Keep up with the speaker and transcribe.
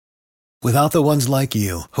Without the ones like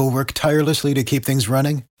you, who work tirelessly to keep things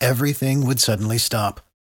running, everything would suddenly stop.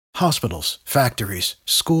 Hospitals, factories,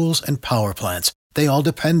 schools, and power plants, they all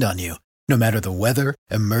depend on you. No matter the weather,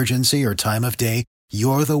 emergency, or time of day,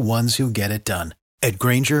 you're the ones who get it done. At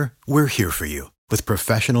Grainger, we're here for you with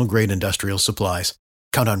professional-grade industrial supplies.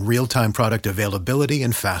 Count on real-time product availability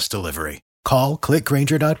and fast delivery. Call,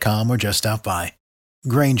 clickgrainger.com, or just stop by.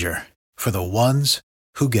 Grainger, for the ones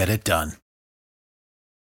who get it done.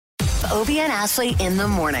 Obie and Ashley in the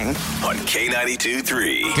morning on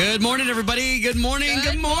K92.3. Good morning, everybody. Good morning.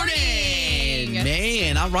 Good morning.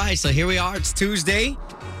 Man, all right. So here we are. It's Tuesday.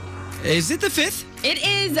 Is it the 5th? It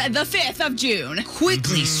is the 5th of June.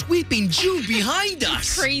 Quickly sweeping June behind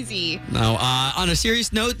us. Crazy. Now, on a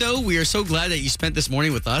serious note, though, we are so glad that you spent this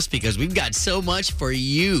morning with us because we've got so much for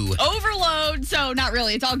you. Overload. So not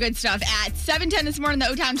really. It's all good stuff. At 7:10 this morning, the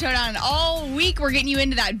O-Town Showdown. And all week, we're getting you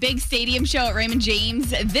into that big stadium show at Raymond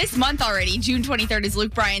James. This month already, June 23rd, is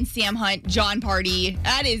Luke Bryan, Sam Hunt, John Party.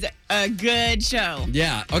 That is a good show.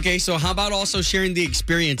 Yeah. Okay, so how about also sharing the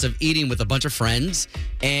experience of eating with a bunch of friends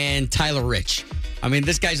and Tyler Rich? I mean,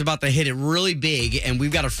 this guy's about to hit it really big, and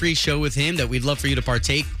we've got a free show with him that we'd love for you to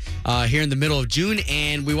partake here in the middle of June,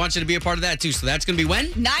 and we want you to be a part of that, too. So that's going to be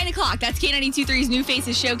when? 9 o'clock. That's K92.3's New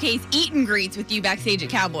Faces Showcase Eat and Greets with you backstage at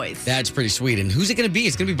Cowboys. That's pretty sweet. And who's it going to be?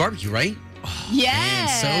 It's going to be barbecue, right? Oh,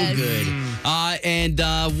 yes. Man, so good.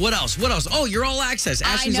 And what else? What else? Oh, you're All Access.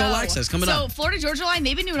 Ashley's All Access coming up. So Florida Georgia Line,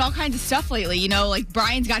 they've been doing all kinds of stuff lately. You know, like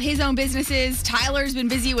Brian's got his own businesses. Tyler's been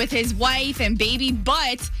busy with his wife and baby,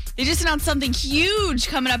 but they just announced something huge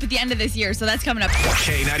coming up at the end of this year. So that's coming up.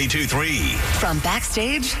 K92.3. From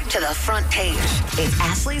backstage to the front page, it's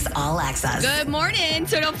Ashley's All Access. Good morning.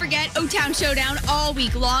 So don't forget, O-Town Showdown all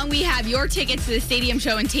week long. We have your tickets to the stadium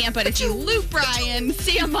show in Tampa to see Luke Bryan,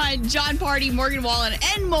 Sam Hunt, John Party, Morgan Wallen,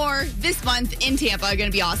 and more this month in Tampa. Going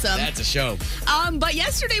to be awesome. That's a show. But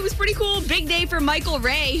yesterday was pretty cool. Big day for Michael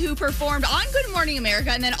Ray, who performed on Good Morning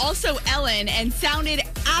America and then also Ellen, and sounded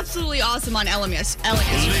absolutely awesome on Ellen yesterday. A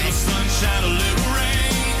little sunshine, a little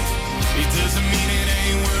rain. It doesn't mean it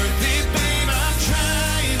ain't worth it, babe.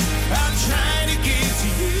 I'm trying to get to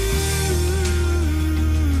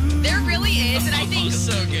you. There really is, and I think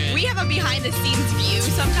so good. We have a behind-the-scenes view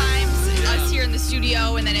sometimes, us here in the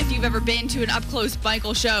studio, and then if you've ever been to an up-close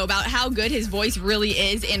Michael show, about how good his voice really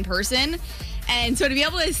is in person. And so to be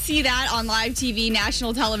able to see that on live TV,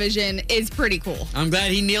 national television, is pretty cool. I'm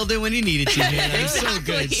glad he nailed it when he needed to, man. That was Exactly. so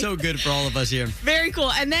good. So good for all of us here. Very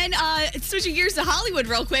cool. And then switching gears to Hollywood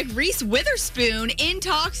real quick, Reese Witherspoon in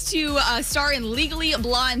talks to star in Legally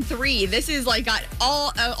Blonde 3. This is like got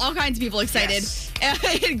all kinds of people excited. Yes.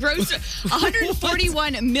 It grossed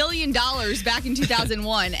 $141 million back in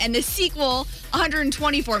 2001. And the sequel,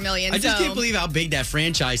 $124 million. I just can't believe how big that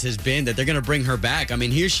franchise has been that they're going to bring her back. I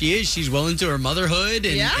mean, here she is. She's well into her motherhood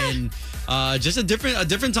and just a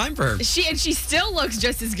different time for her. She still looks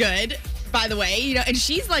just as good, by the way. You know, and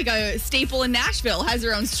she's like a staple in Nashville. Has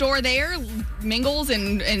her own store there, mingles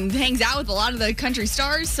and hangs out with a lot of the country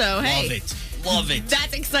stars. So hey, Love it.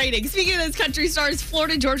 That's exciting. Speaking of those country stars,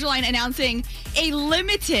 Florida Georgia Line announcing a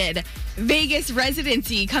limited Vegas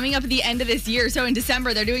residency coming up at the end of this year. So in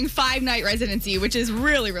December, they're doing 5-night residency, which is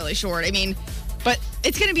really, really short. I mean, but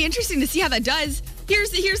it's going to be interesting to see how that does.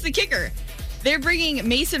 Here's the kicker. They're bringing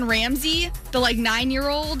Mason Ramsey, the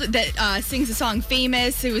 9-year-old that sings the song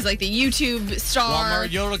Famous, who was like the YouTube star.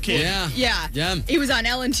 Walmart Yodel Kid. Yeah. He was on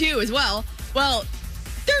Ellen too as well. Well,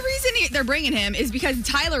 the reason they're bringing him is because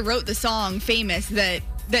Tyler wrote the song Famous that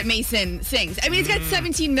Mason sings. I mean, it's got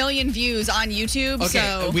 17 million views on YouTube. Okay,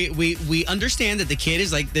 so we understand that the kid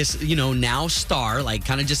is like this, now star, like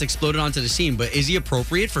kind of just exploded onto the scene. But is he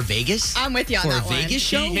appropriate for Vegas? I'm with you on for that a one. Vegas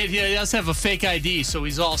show. He does have a fake ID, so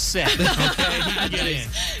he's all set. Okay, he can get in.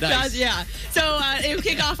 Nice. Yeah. So it'll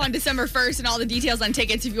kick off on December 1st, and all the details on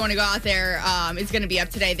tickets, if you want to go out there, it's going to be up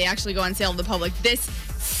today. They actually go on sale to the public this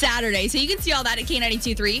Saturday. So you can see all that at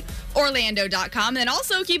K92.3, Orlando.com. And then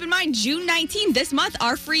also keep in mind, June 19th, this month,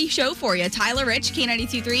 our free show for you. Tyler Rich,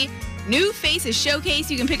 K92.3, New Faces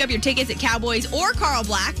Showcase. You can pick up your tickets at Cowboys or Carl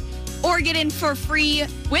Black, or get in for free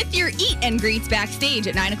with your Eat and Greets backstage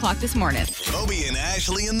at 9 o'clock this morning. Obie and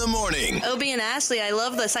Ashley in the morning. Obie and Ashley, I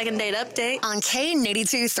love the second date update. On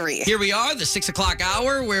K92.3. Here we are, the 6 o'clock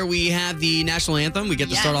hour, where we have the national anthem. We get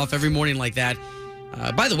to start off every morning like that.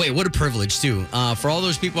 By the way, what a privilege, too. For all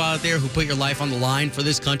those people out there who put your life on the line for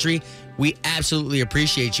this country, we absolutely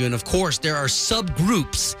appreciate you. And, of course, there are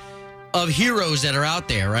subgroups of heroes that are out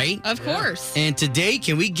there, right? Of course. And today,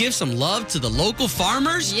 can we give some love to the local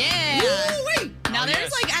farmers? Yeah. Woo-wee. Now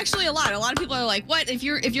there's like actually a lot. A lot of people are like, "What if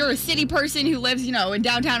you're a city person who lives, in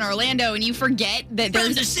downtown Orlando and you forget that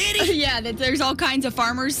there's the city? Yeah, that there's all kinds of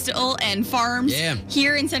farmers still and farms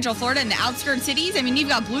here in Central Florida in the outskirts cities. I mean, you've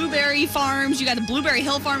got blueberry farms, you got the Blueberry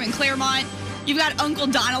Hill Farm in Claremont. You've got Uncle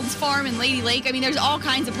Donald's Farm in Lady Lake. I mean, there's all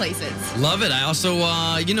kinds of places. Love it. I also,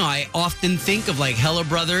 I often think of like Heller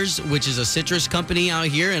Brothers, which is a citrus company out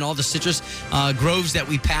here, and all the citrus groves that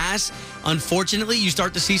we pass. Unfortunately, you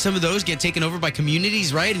start to see some of those get taken over by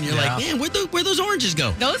communities, right? And you're like, man, where'd those oranges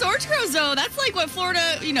go? Those orange groves, though, that's like what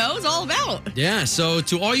Florida, is all about. Yeah, so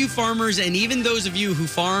to all you farmers and even those of you who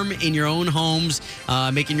farm in your own homes,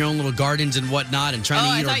 making your own little gardens and whatnot and trying to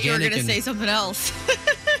eat I thought organic. you were going to say something else.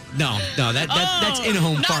 No, that's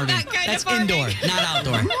in-home farming. That's indoor, not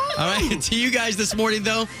outdoor. All right, to you guys this morning,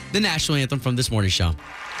 though, the national anthem from this morning's show.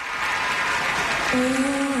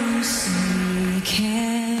 Oh, say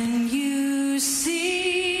can you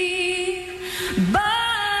see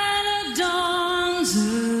by the dawn's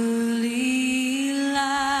early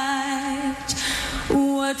light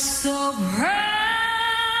what so proudly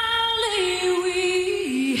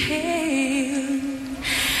we hailed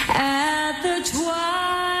at the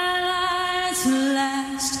twilight's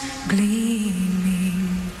last gleaming,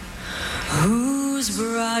 whose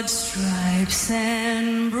broad stripes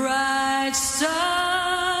and bright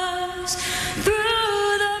stars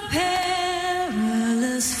through the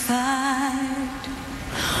perilous fight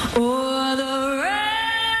o'er the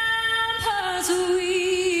ramparts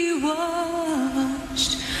we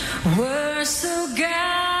watched were so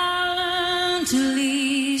gallantly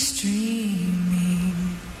streaming,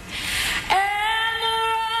 and the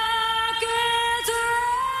rockets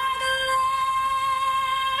regular,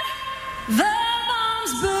 the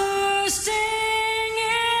bombs bursting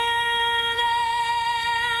in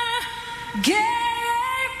air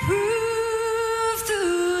gave proof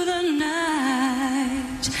through the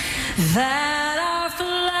night that our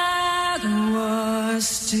flag was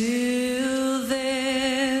still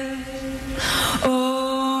there.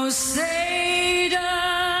 Oh, say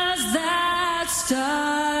does that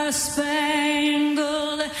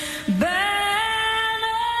star-spangled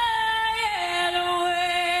banner yet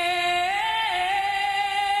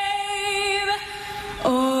wave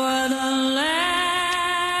o'er the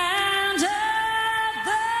land of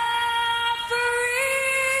the free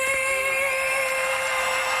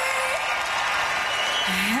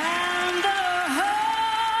and the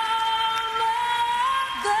home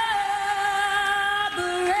of the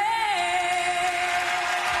brave.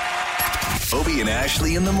 Obie and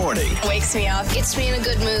Ashley in the morning. Wakes me up, gets me in a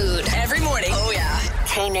good mood. Every morning. Oh, yeah.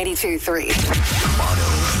 K92.3. Mano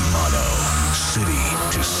to mano, city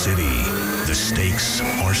to city. The stakes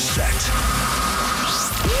are set.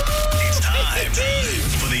 It's time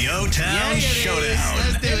for the O-Town Showdown.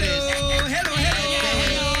 Let's do this.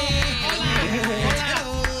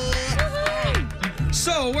 Hello.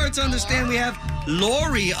 So, where to understand, we have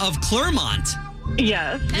Lori of Claremont.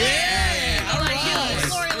 Yes. Yeah. All right.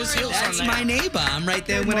 Those hills That's on my there. neighbor. I'm right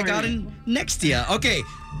there when I got in next to you. Okay.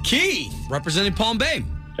 Keith, representing Palm Bay.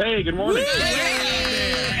 Hey, good morning.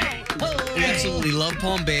 We absolutely love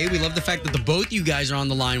Palm Bay. We love the fact that the both of you guys are on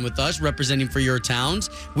the line with us, representing for your towns.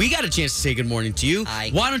 We got a chance to say good morning to you.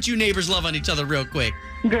 Why don't you neighbors love on each other real quick?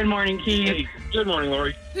 Good morning, Keith. Hey, good morning,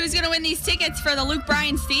 Lori. Who's going to win these tickets for the Luke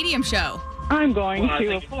Bryan Stadium show? I'm going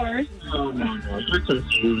to, of course. Oh, no, you're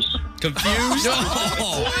confused. Confused?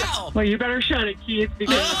 Oh. Well, you better shut it, Keith,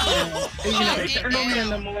 because it's early in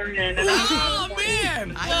the morning. And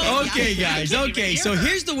man. Okay, guys. Okay, so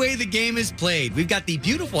here's the way the game is played. We've got the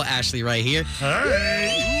beautiful Ashley right here.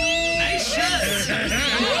 Nice shot.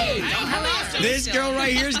 This girl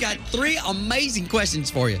right here's got 3 amazing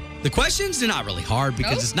questions for you. The questions, they're not really hard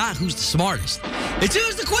because it's not who's the smartest. It's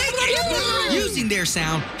who's the quickest. Using their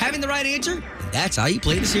sound, having the right answer, and that's how you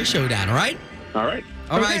play this here showdown, all right? All right.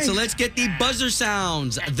 All right, so let's get the buzzer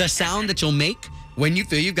sounds, the sound that you'll make when you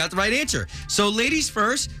feel you've got the right answer. So ladies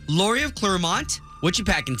first, Lori of Claremont, what you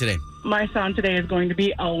packing today? my son today is going to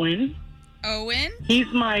be Owen. Owen?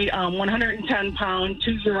 He's my 110-pound,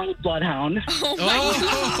 2-year-old bloodhound. Oh,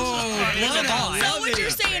 my God. So what you're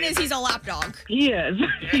saying is he's a lap dog. He is.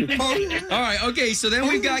 All right, okay, so then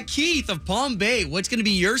we've got Keith of Palm Bay. What's going to be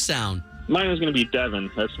your sound? Mine is going to be Devin.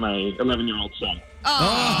 That's my 11-year-old son.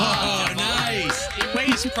 Oh, nice. He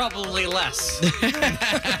weighs probably less.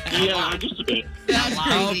 Yeah, just a bit. That's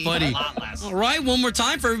How funny. A lot less. All right, one more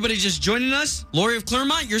time for everybody just joining us. Lori of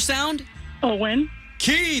Claremont, your sound? Owen.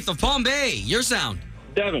 Keith of Palm Bay, your sound?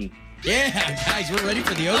 Devin. Yeah, guys, we're ready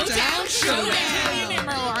for the O-Town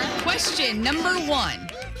Showdown. Question number 1.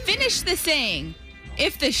 Finish the saying,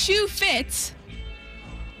 if the shoe fits,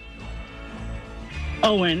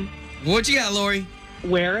 Owen. What you got, Lori?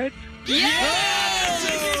 Wear it.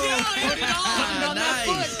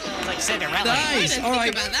 Nice. Like Cinderella. Nice. All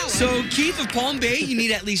right. So, Keith of Palm Bay, you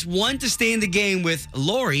need at least one to stay in the game with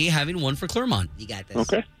Lori having one for Claremont. You got this.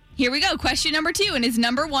 Okay. Here we go. Question number 2. In his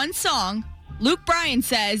number 1 song, Luke Bryan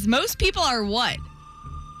says, most people are what?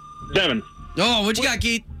 Devin. Oh, what you got,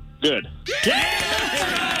 Keith? Good.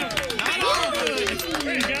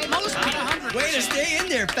 Way to stay in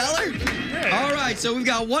there, feller. All right, so we've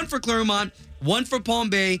got one for Claremont, one for Palm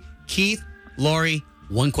Bay. Keith, Lori,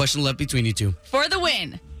 one question left between you two. For the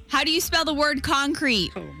win, how do you spell the word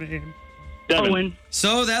concrete? Oh, man. Devin. Owen.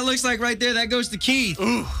 So that looks like right there, that goes to Keith.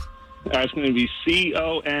 Ooh. It's going to be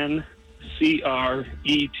CONCRETE.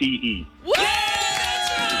 Woo!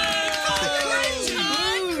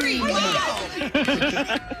 Concrete.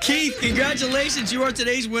 Wow. Keith, congratulations. You are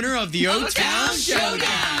today's winner of the O-Town Showdown.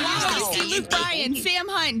 Wow. See Luke Bryan, Sam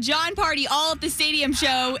Hunt, John Party, all at the Stadium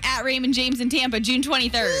Show at Raymond James in Tampa, June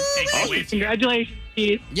 23rd. Congratulations,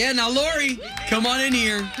 Keith. Yeah, now, Lori, come on in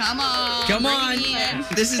here. Come on. Come bring on. it in.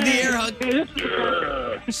 This is the air hug.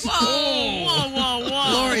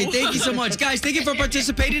 Whoa. Lori, thank you so much. Guys, thank you for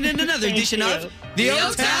participating in another edition of the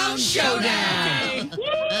O-Town Showdown.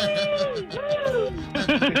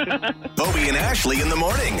 Obie and Ashley in the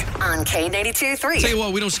morning. On K82-3. Tell you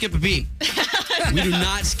what, we don't skip a beat. We do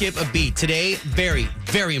not skip a beat. Today, very,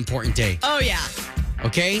 very important day. Oh, yeah.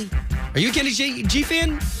 Okay? Are you a Kenny G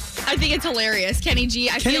fan? I think it's hilarious. Kenny G,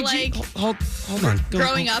 I feel like Hold on.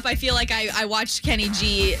 growing up, I feel like I watched Kenny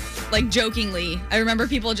G like jokingly. I remember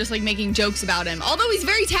people just like making jokes about him. Although he's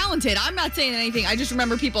very talented. I'm not saying anything. I just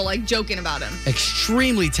remember people like joking about him.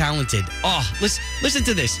 Extremely talented. Oh, listen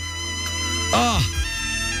to this. Oh,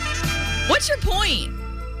 What's your point?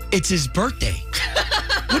 it's his birthday.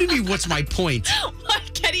 What do you mean, what's my point? What?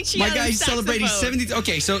 Kenny G My on the guy's celebrating saxophone. 70th.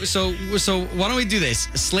 Okay, so why don't we do this?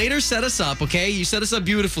 Slater set us up, okay? You set us up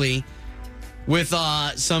beautifully with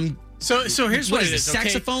some So here's what it is. Okay?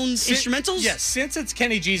 Saxophone instrumentals? Yes, since it's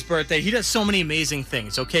Kenny G's birthday, he does so many amazing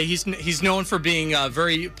things. Okay, he's known for being a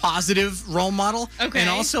very positive role model, Okay. and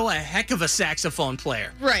also a heck of a saxophone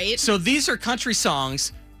player. Right. So these are country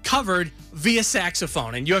songs covered via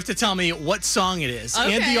saxophone, and you have to tell me what song it is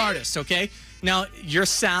and Okay. the artist. Okay. Now your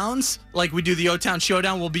sounds, like we do the O-Town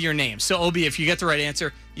Showdown, will be your name. So Obie, if you get the right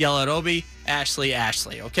answer, yell out Obie, Ashley.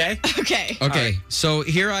 Okay. Okay. Okay, so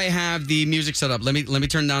here I have the music set up. Let me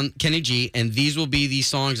turn down Kenny G, and these will be the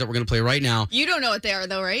songs that we're going to play right now. You don't know what they are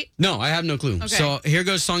though, right? No, I have no clue. Okay. So here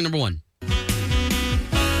goes song number 1. Luke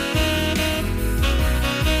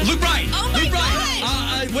Bryan. Oh my Luke Bryan.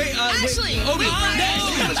 gosh. Wait. Ashley. Obie. Luke Bryan.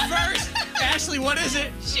 Ashley was first. Ashley, what is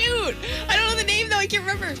it? Shoot. I don't know the name though. I can't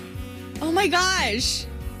remember. Oh my gosh.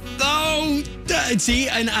 Oh, see,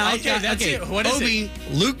 and Okay, that's it. What is Obie,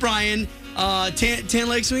 Luke Bryan, 10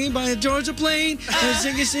 leg swing by a Georgia plane.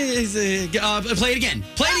 Play it again.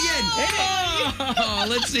 Play it again. Oh,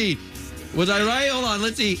 let's see. Was I right? Hold on.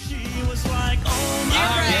 Let's see. You're right.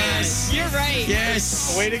 Yes. You're right.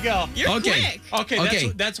 Yes. Way to go. You're Okay. quick. Okay,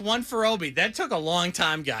 that's one for Obie. That took a long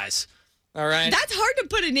time, guys. All right. That's hard to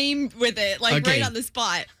put a name with it, like Okay. right on the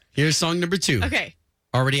spot. Here's song number 2. Okay.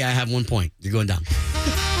 Already, I have 1 point. You're going down.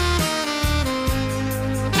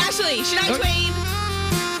 Ashley, Shania Twain.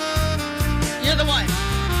 You're the one.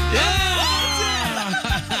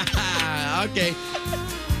 Okay.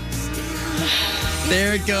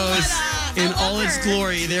 There it goes. In all its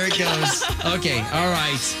glory. There it goes. Okay. All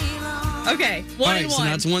right. Okay. All One right. and So one.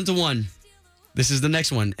 now it's 1-1. This is the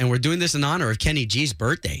next one, and we're doing this in honor of Kenny G's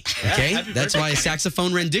birthday. Okay, happy that's birthday, why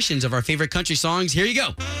saxophone renditions of our favorite country songs. Here you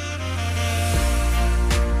go.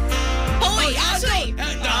 Holy Ashley.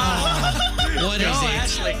 What is it?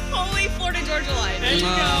 Ashley. Holy Florida Georgia Line. There you go.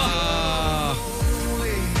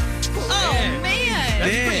 Oh man.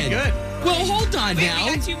 That's pretty good. Well, hold on Wait, now.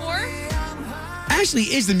 we got 2 more? Ashley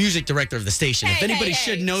is the music director of the station. If Hey, anybody hey,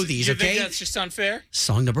 should hey. know these, You okay? think that's just unfair?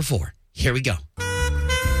 Song number 4. Here we go.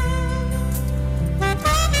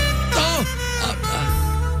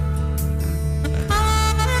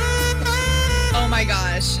 Oh my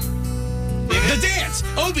gosh. The Dance.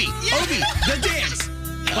 Obie. Obie. The Dance.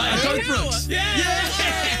 By Garth Brooks.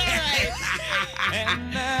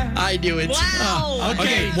 I knew it. Wow.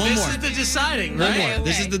 Okay, one this more. is the deciding, One right? more.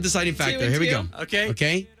 This okay. is the deciding factor. 2 and Here we go. 2. Okay.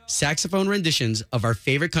 Okay. Saxophone renditions of our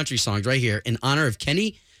favorite country songs right here in honor of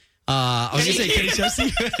Kenny. I was going to say Kenny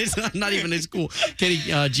Chesney. It's not even as cool. Kenny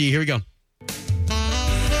G. Here we go.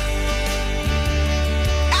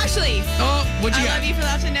 Ashley. Oh, what you I got? love you for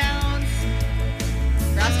that announce.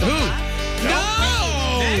 Rascal Who? Flatts.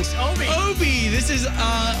 No! Next, Obie. Obie. This is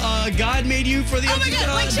God Made You for the Oh my God,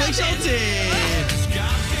 Blake Blake Shelton. Shelton.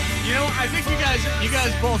 You know, I think you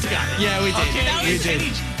guys both got it. Yeah, we did. Okay, We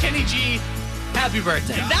did. Kenny G, happy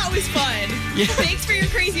birthday. That was fun. Yeah. Thanks for your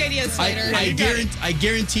crazy ideas, Slater. I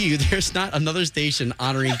guarantee you there's not another station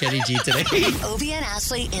honoring Kenny G today. Obie and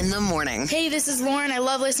Ashley in the morning. Hey, this is Lauren. I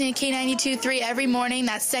love listening to K92.3 every morning.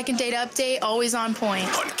 That second date update, always on point.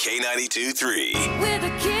 On K92.3. With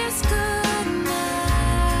a kiss goodnight.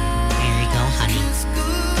 There you go, honey.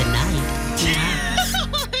 Good night.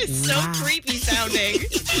 It's so creepy sounding.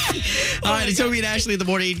 All right, it's Obie and Ashley in the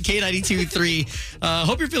morning, K92.3.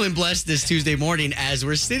 Hope you're feeling blessed this Tuesday morning as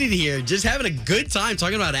we're sitting here just having a good time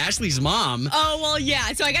talking about Ashley's mom. Oh, well,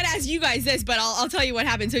 yeah. So I got to ask you guys this, but I'll tell you what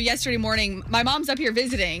happened. So yesterday morning, my mom's up here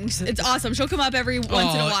visiting. It's awesome. She'll come up every once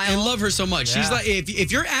in a while. I love her so much. Yeah. She's like,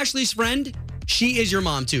 if you're Ashley's friend, she is your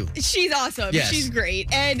mom too. She's awesome. Yes. She's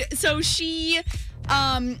great. And so she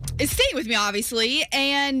is staying with me, obviously.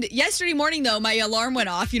 And yesterday morning, though, my alarm went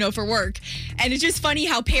off, for work. And it's just funny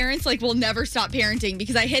how parents, will never stop parenting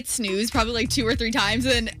because I hit snooze probably 2 or 3 times.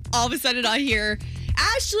 And then all of a sudden I hear,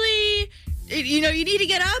 Ashley, you need to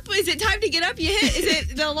get up. Is it time to get up? Is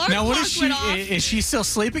it the alarm Now, clock what is she? went off? Is she still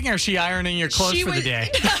sleeping, or is she ironing your clothes for the day?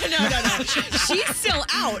 No. She's still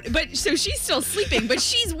out, but so she's still sleeping, but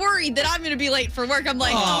she's worried that I'm going to be late for work. I'm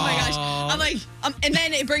like, oh my gosh. I'm like, and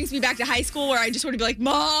then it brings me back to high school where I just want to be like,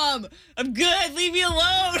 Mom, I'm good. Leave me alone.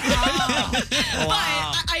 But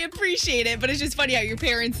I appreciate it, but it's just funny how your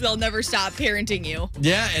parents, they'll never stop parenting you.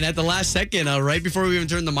 Yeah, and at the last second, right before we even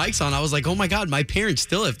turned the mics on, I was like, oh my God, my parents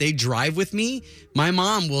still, if they drive with me, my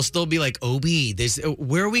mom will still be like, Obie,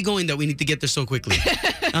 where are we going that we need to get there so quickly?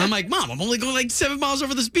 And I'm like, Mom, I'm only going 7 miles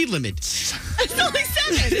over the speed limit. It's only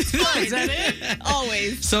 7. It's fine. Is that it?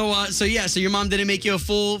 Always. So your mom didn't make you a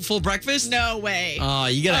full breakfast? No way. Oh,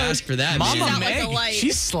 you got to ask for that, Mama man. Not like a Meg, light.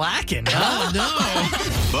 she's slacking. Oh,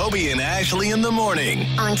 no. Obie and Ashley in the morning.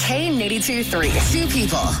 On K82.3. 2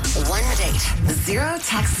 people, 1 date, 0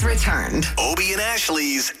 texts returned. Obie and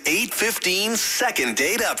Ashley's 8:15 second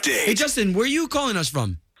date update. Hey, Justin, where are you calling us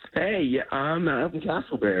from? Hey, I'm up in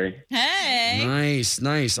Castleberry. Hey. Nice.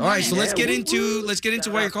 All right, so let's get into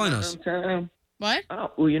why you're calling us. Hometown. What?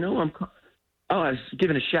 Oh, well, I was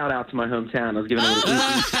giving a shout out to my hometown. I was giving a little.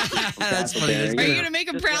 That's funny. That's Are good. you going to make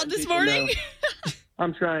him Just proud letting this people morning? know.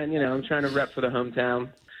 I'm trying to rep for the hometown.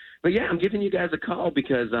 But yeah, I'm giving you guys a call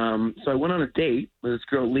because so I went on a date with this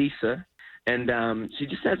girl Lisa, and she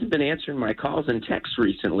just hasn't been answering my calls and texts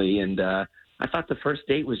recently. And I thought the first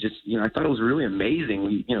date was just, I thought it was really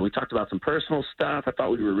amazing. We talked about some personal stuff. I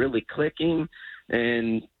thought we were really clicking,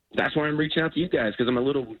 and that's why I'm reaching out to you guys because I'm a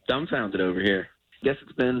little dumbfounded over here. I guess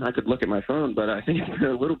I could look at my phone, but I think it's been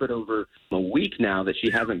a little bit over a week now that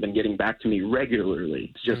she hasn't been getting back to me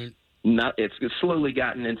regularly. It's just it's slowly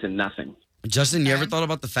gotten into nothing. Justin, you ever thought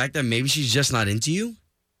about the fact that maybe she's just not into you?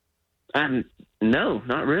 No,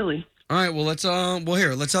 not really. All right, well, let's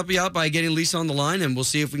help you out by getting Lisa on the line, and we'll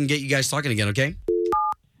see if we can get you guys talking again, okay?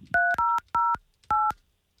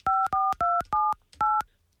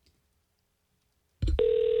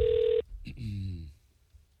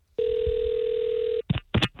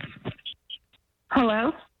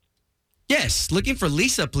 Hello, Yes, looking for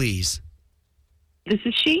Lisa, please. this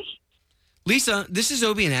is she. Lisa, this is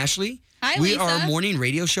Obie and Ashley. Hi, We Lisa. are morning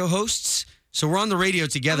radio show hosts. So we're on the radio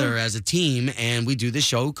together as a team, and we do this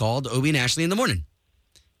show called Obie and Ashley in the morning.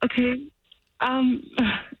 Okay.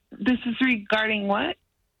 This is regarding what?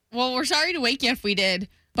 Well, we're sorry to wake you if we did,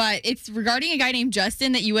 but it's regarding a guy named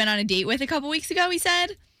Justin that you went on a date with a couple weeks ago, he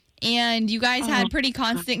said. And you guys had pretty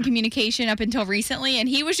constant communication up until recently, and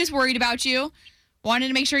he was just worried about you, wanted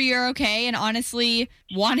to make sure you're okay, and honestly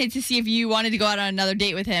wanted to see if you wanted to go out on another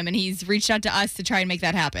date with him, and he's reached out to us to try and make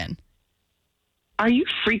that happen. Are you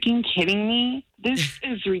freaking kidding me? This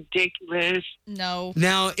is ridiculous. No.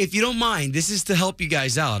 Now, if you don't mind, this is to help you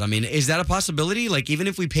guys out. I mean, is that a possibility? Like, even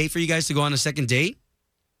if we pay for you guys to go on a second date?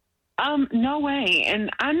 No way.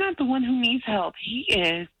 And I'm not the one who needs help. He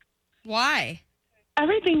is. Why?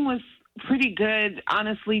 Everything was pretty good,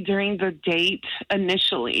 honestly, during the date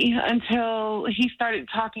initially until he started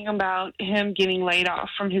talking about him getting laid off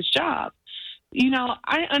from his job.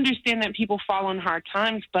 I understand that people fall on hard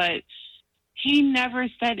times, but he never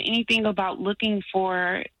said anything about looking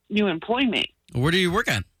for new employment. Where do you work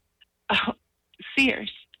at?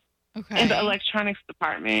 Sears. Okay. In the electronics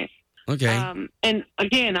department. Okay. And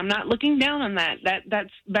again, I'm not looking down on that.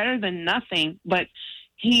 That's better than nothing, but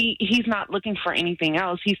he's not looking for anything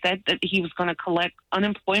else. He said that he was going to collect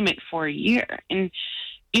unemployment for a year. And,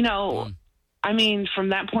 I mean, from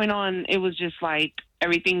that point on, it was just like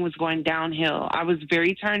everything was going downhill. I was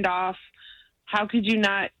very turned off How could you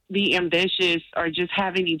not be ambitious or just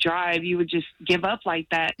have any drive? You would just give up like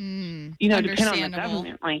that. Depend on the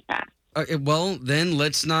government like that. Well, then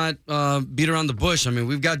let's not beat around the bush. I mean,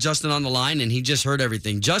 we've got Justin on the line, and he just heard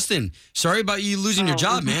everything. Justin, sorry about you losing your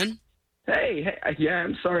job, man. Hey, yeah,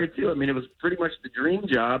 I'm sorry, too. I mean, it was pretty much the dream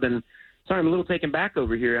job, and sorry, I'm a little taken back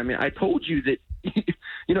over here. I mean, I told you that,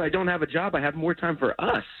 I don't have a job. I have more time for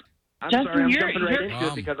us. I'm Justin, sorry, I'm jumping right into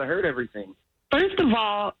it because I heard everything. First of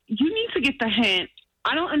all, you need to get the hint.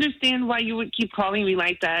 I don't understand why you would keep calling me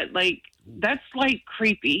like that. Like, that's, like,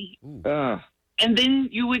 creepy. And then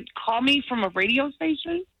you would call me from a radio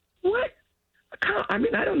station? What? I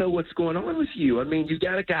mean, I don't know what's going on with you. I mean, you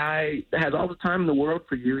got a guy that has all the time in the world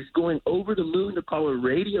for you. He's going over the moon to call a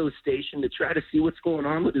radio station to try to see what's going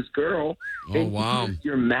on with his girl. And wow.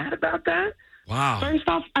 You're mad about that? Wow. First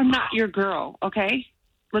off, I'm not your girl, okay?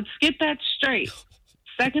 Let's get that straight.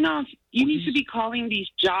 Second off, you need to be calling these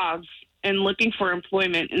jobs and looking for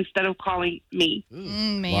employment instead of calling me.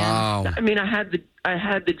 Man. Wow. I mean, I had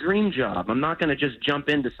the dream job. I'm not going to just jump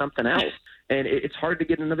into something else. And it's hard to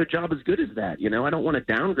get another job as good as that. I don't want to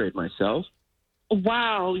downgrade myself.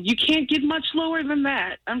 Wow, you can't get much lower than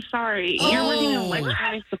that. I'm sorry. You're working in the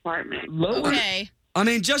electronics department. Lower? Okay. I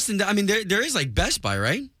mean, Justin, there is like Best Buy,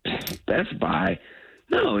 right? Best Buy?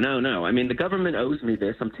 No. I mean, the government owes me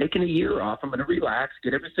this. I'm taking a year off. I'm going to relax,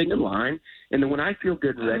 get everything in line. And then when I feel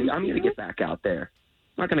good and ready, I'm going to get back out there.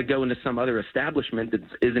 I'm not going to go into some other establishment that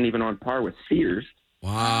isn't even on par with Sears.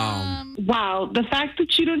 Wow. Wow, the fact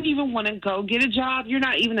that you don't even want to go get a job, you're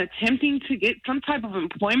not even attempting to get some type of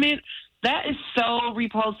employment, that is so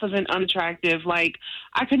repulsive and unattractive. Like,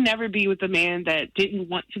 I could never be with a man that didn't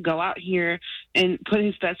want to go out here and put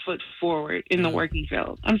his best foot forward in the working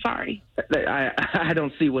field. I'm sorry. I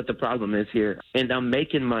don't see what the problem is here. And I'm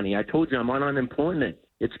making money. I told you I'm on unemployment.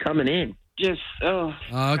 It's coming in. Just,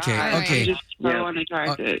 Okay. Just so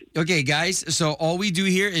unattractive. Okay, guys. So all we do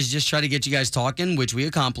here is just try to get you guys talking, which we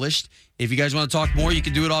accomplished. If you guys want to talk more, you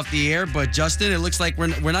can do it off the air. But Justin, it looks like we're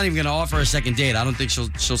not even going to offer a second date. I don't think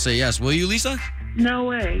she'll say yes. Will you, Lisa? No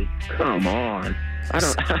way. Come on. I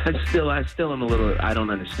still am a little. I don't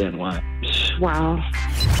understand why. Wow.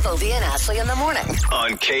 Obie and Ashley in the morning.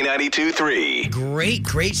 On K92.3.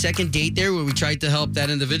 Great second date there where we tried to help that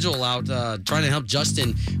individual out, trying to help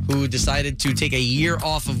Justin, who decided to take a year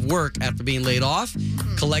off of work after being laid off,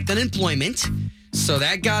 collect unemployment. So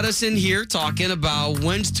that got us in here talking about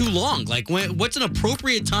when's too long. Like, what's an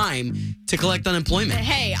appropriate time to collect unemployment?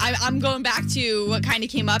 Hey, I'm going back to what kind of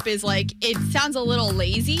came up is like, it sounds a little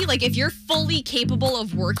lazy. Like, if you're fully capable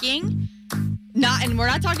of working, and we're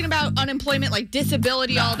not talking about unemployment, like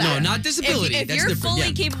disability, all that. No, not disability. If That's you're different.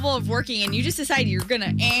 fully capable of working and you just decide you're going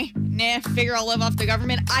to, figure I'll live off the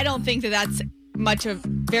government, I don't think that's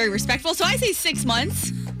very respectful. So I say 6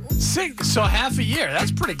 months. So half a year.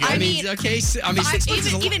 That's pretty good. I mean, 6 months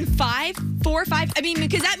is a lot. Even 4 or 5. I mean,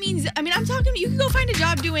 because that means, I'm talking, you can go find a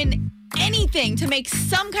job doing anything to make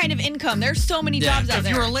some kind of income. There's so many jobs out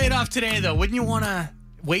there. If you were laid off today, though, wouldn't you want to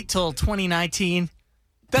wait till 2019?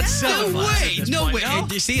 That's No way.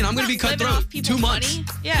 You see, and I'm going to be cutthroat. 2 months. Money.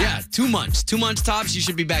 Yeah. 2 months. 2 months tops, you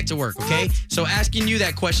should be back to work, okay? So asking you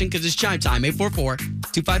that question, because it's chime time,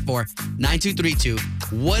 844-254-9232.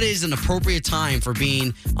 What is an appropriate time for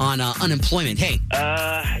being on unemployment? Hey.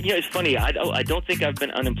 It's funny. I don't think I've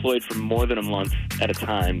been unemployed for more than a month at a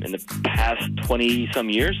time in the past 20-some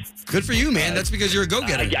years. Good for you, man. That's because you're a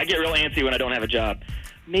go-getter. I get real antsy when I don't have a job.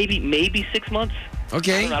 Maybe 6 months.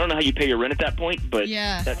 Okay. I don't know how you pay your rent at that point, but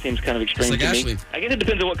that seems kind of extreme like to Ashley. me. I guess it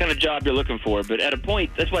depends on what kind of job you're looking for, but at a point,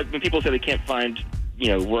 that's why when people say they can't find,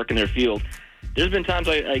 work in their field, there's been times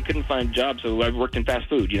I couldn't find jobs, so I've worked in fast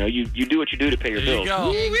food. You do what you do to pay your bills.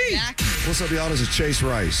 Exactly. What's up, y'all? This is Chase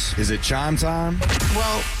Rice. Is it chime time?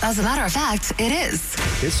 Well, as a matter of fact, it is.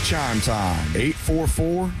 It's chime time.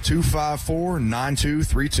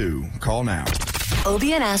 844-254-9232. Call now.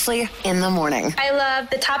 Obie and Ashley in the morning. I love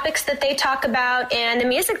the topics that they talk about and the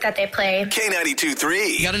music that they play.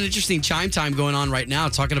 K92.3. You got an interesting chime time going on right now,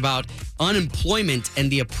 talking about unemployment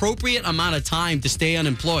and the appropriate amount of time to stay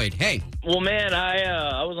unemployed. Hey. Well, man,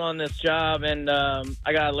 I was on this job and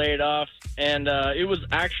I got laid off, and it was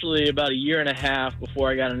actually about a year and a half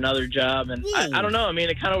before I got another job, and I don't know. I mean,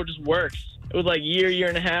 it kind of just works. It was like year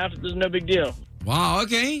and a half. There's no big deal. Wow,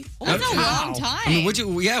 okay. Well, that's a long time. I mean,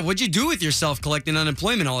 what'd you do with yourself collecting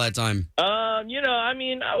unemployment all that time? I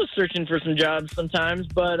was searching for some jobs sometimes,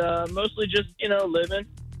 but mostly just, living.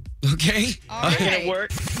 Okay. All right.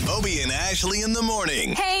 Work. Obie and Ashley in the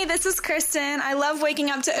morning. Hey, this is Kristen. I love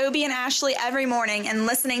waking up to Obie and Ashley every morning and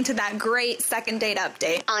listening to that great second date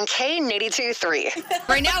update. On K82.3.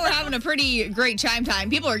 Right now, we're having a pretty great chime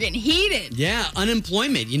time. People are getting heated. Yeah,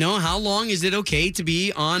 unemployment. You know, how long is it okay to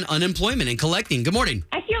be on unemployment and collecting? Good morning.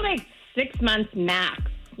 I feel like 6 months max.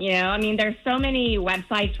 You know, I mean, there's so many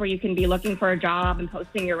websites where you can be looking for a job and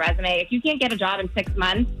posting your resume. If you can't get a job in 6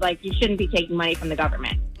 months, like, you shouldn't be taking money from the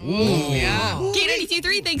government. Ooh, yeah.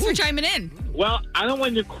 K92.3, thanks for chiming in. Well, I don't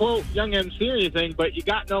want to quote Young MC or anything, but you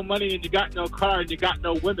got no money and you got no car and you got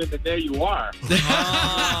no women, and there you are.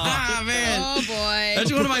 Ah, man. Oh, boy.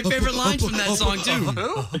 That's one of my favorite lines from that song, too.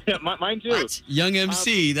 Yeah, mine too. Young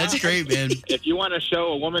MC. That's great, man. If you want to show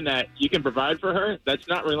a woman that you can provide for her, that's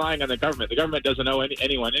not relying on the government. The government doesn't owe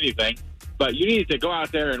anyone anything. But you need to go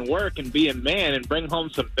out there and work and be a man and bring home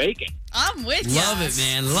some bacon. I'm with you. Love it,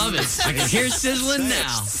 man. Love it. I can hear sizzling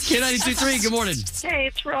now. K92.3, good morning. Hey,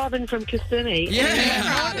 it's Robin from Kissimmee.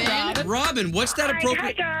 Yeah. Robin, what's that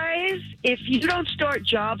appropriate? Hi, guys. If you don't start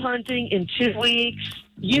job hunting in 2 weeks,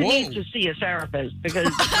 you need to see a therapist because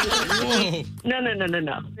no.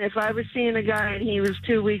 If I was seeing a guy and he was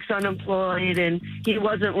 2 weeks unemployed and he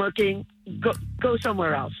wasn't looking, go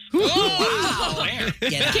somewhere else. Oh, wow.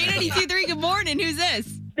 K92.3, good morning. Who's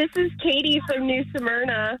this? This is Katie from New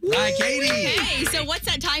Smyrna. Hi, Katie. Hey, so what's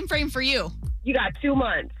that time frame for you? You got 2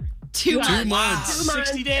 months. 2 months. 2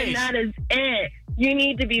 months. 60 days. And that is it. You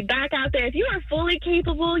need to be back out there. If you are fully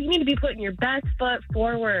capable, you need to be putting your best foot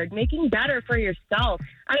forward, making better for yourself.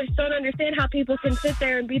 I just don't understand how people can sit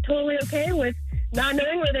there and be totally okay with not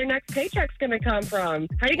knowing where their next paycheck's going to come from.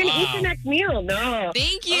 How are you going to eat your next meal? No.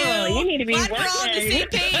 Thank you. Oh, you need to be Glad working. we're all on the same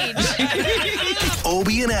page.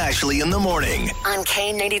 Obie and Ashley in the morning. On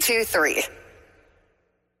K82.3.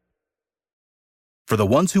 For the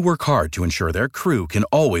ones who work hard to ensure their crew can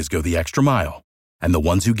always go the extra mile, and the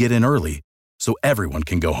ones who get in early so everyone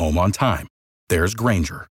can go home on time, there's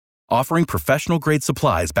Grainger, offering professional-grade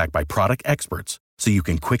supplies backed by product experts so you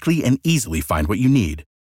can quickly and easily find what you need.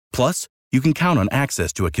 Plus, you can count on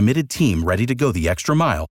access to a committed team ready to go the extra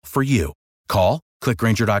mile for you. Call, click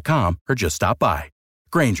Grainger.com, or just stop by.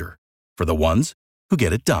 Grainger, for the ones who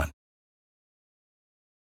get it done.